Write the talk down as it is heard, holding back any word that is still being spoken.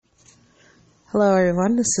Hello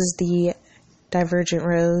everyone, this is the Divergent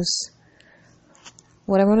Rose.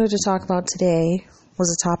 What I wanted to talk about today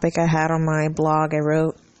was a topic I had on my blog I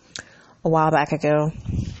wrote a while back ago.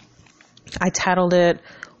 I titled it,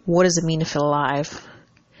 "What Does It Mean to Feel Alive?"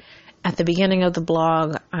 At the beginning of the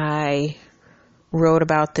blog, I wrote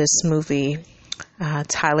about this movie,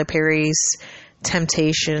 Tyler Perry's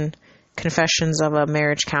Temptation, Confessions of a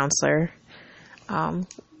Marriage Counselor.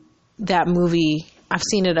 That movie, I've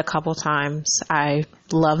seen it a couple times. I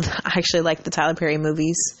actually like the Tyler Perry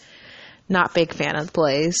movies. Not big fan of the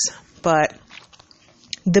plays, but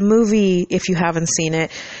the movie, if you haven't seen it,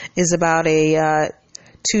 is about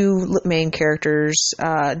two main characters,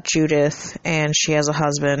 Judith, and she has a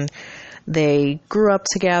husband. They grew up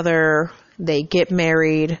together, they get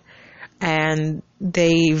married, and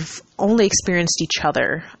they've only experienced each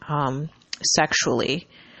other sexually.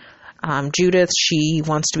 Judith, she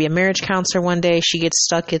wants to be a marriage counselor one day. She gets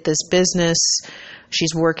stuck at this business.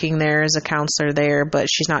 She's working there as a counselor there, but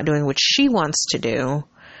she's not doing what she wants to do.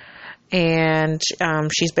 And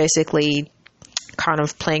she's basically kind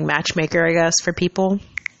of playing matchmaker, I guess, for people.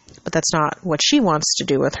 But that's not what she wants to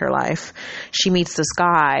do with her life. She meets this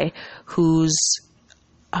guy who's,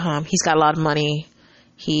 he's got a lot of money.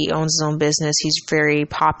 He owns his own business. He's very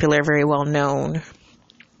popular, very well known.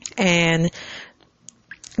 And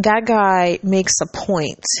that guy makes a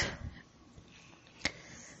point.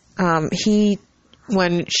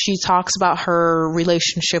 When she talks about her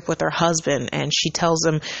relationship with her husband, and she tells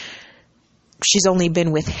him she's only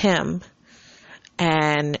been with him,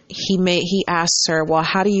 and he asks her, well,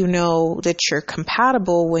 how do you know that you're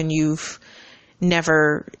compatible when you've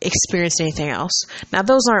never experienced anything else? Now,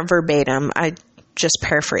 those aren't verbatim. I just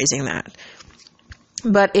paraphrasing that.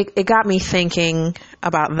 But it got me thinking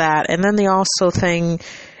about that. And then the also thing,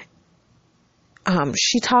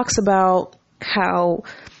 she talks about how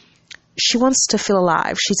she wants to feel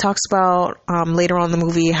alive. She talks about later on in the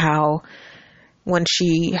movie how when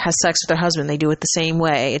she has sex with her husband, they do it the same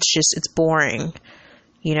way. It's boring.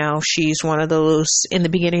 You know, she's one of those, in the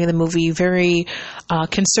beginning of the movie, very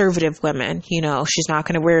conservative women. You know, she's not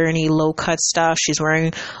going to wear any low-cut stuff. She's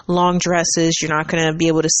wearing long dresses. You're not going to be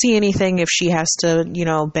able to see anything if she has to,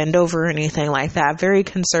 bend over or anything like that. Very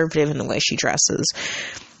conservative in the way she dresses.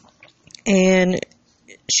 And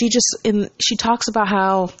she talks about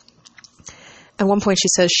how, at one point she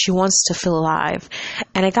says she wants to feel alive.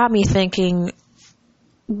 And it got me thinking,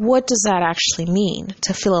 what does that actually mean,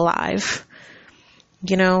 to feel alive?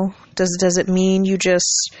 Does it mean you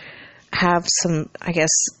just have some, I guess,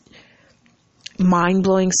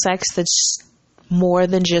 mind-blowing sex that's more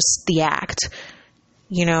than just the act?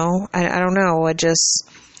 I don't know.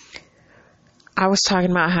 I was talking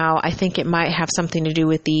about how I think it might have something to do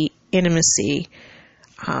with the intimacy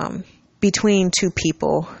between two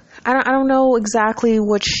people. I don't know exactly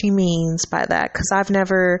what she means by that, because I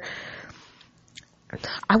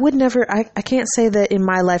can't say that in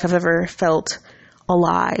my life I've ever felt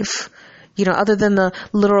alive, other than the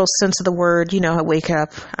literal sense of the word. I wake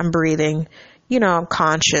up, I'm breathing, I'm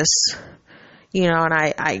conscious, and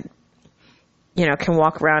I can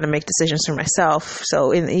walk around and make decisions for myself.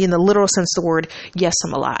 So in the literal sense of the word, yes,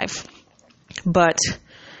 I'm alive. But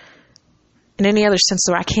in any other sense,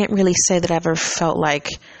 though, I can't really say that I've ever felt like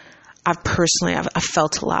I've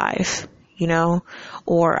felt alive,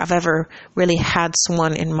 or I've ever really had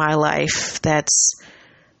someone in my life that's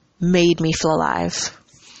made me feel alive.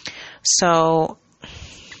 So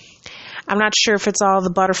I'm not sure if it's all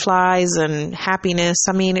the butterflies and happiness.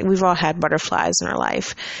 I mean, we've all had butterflies in our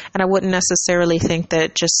life. And I wouldn't necessarily think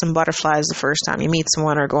that just some butterflies the first time you meet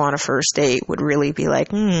someone or go on a first date would really be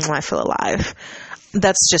like, I feel alive.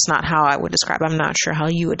 That's just not how I would describe it. I'm not sure how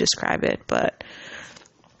you would describe it, but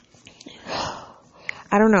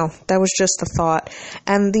I don't know. That was just a thought.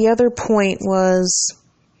 And the other point was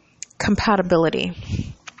compatibility.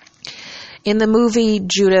 In the movie,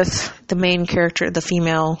 Judith, the main character, the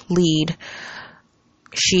female lead,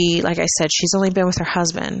 she, like I said, she's only been with her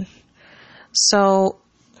husband. So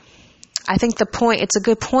I think it's a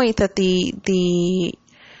good point that the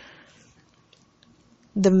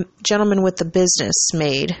gentleman with the business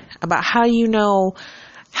made about how you know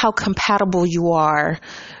how compatible you are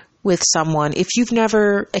with someone if you've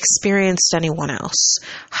never experienced anyone else.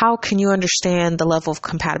 How can you understand the level of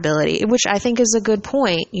compatibility? Which I think is a good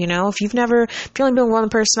point. If you've only been with one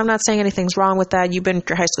person, I'm not saying anything's wrong with that. You've been with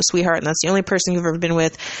your high school sweetheart and that's the only person you've ever been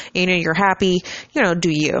with. You're happy,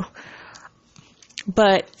 do you?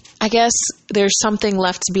 But I guess there's something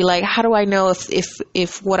left to be like, how do I know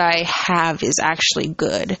if what I have is actually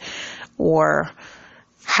good? Or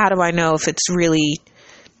how do I know if it's really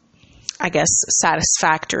I guess,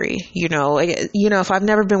 satisfactory. If I've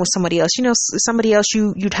never been with somebody else, somebody else,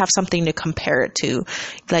 you'd have something to compare it to.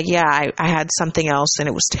 Like, yeah, I had something else and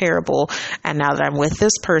it was terrible. And now that I'm with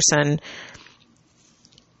this person,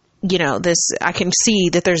 I can see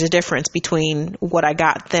that there's a difference between what I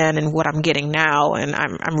got then and what I'm getting now. And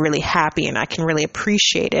I'm really happy and I can really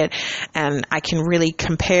appreciate it. And I can really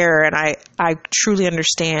compare, and I truly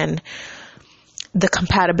understand the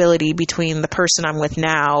compatibility between the person I'm with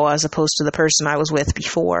now as opposed to the person I was with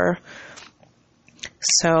before.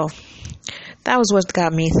 So that was what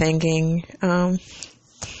got me thinking. I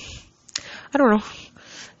don't know.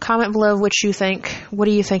 Comment below what you think. What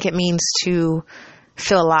do you think it means to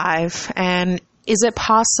feel alive? And is it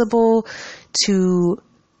possible to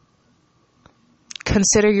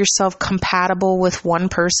consider yourself compatible with one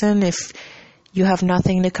person if you have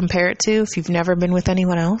nothing to compare it to, if you've never been with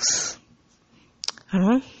anyone else? I don't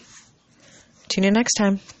know. Tune in next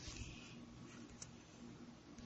time.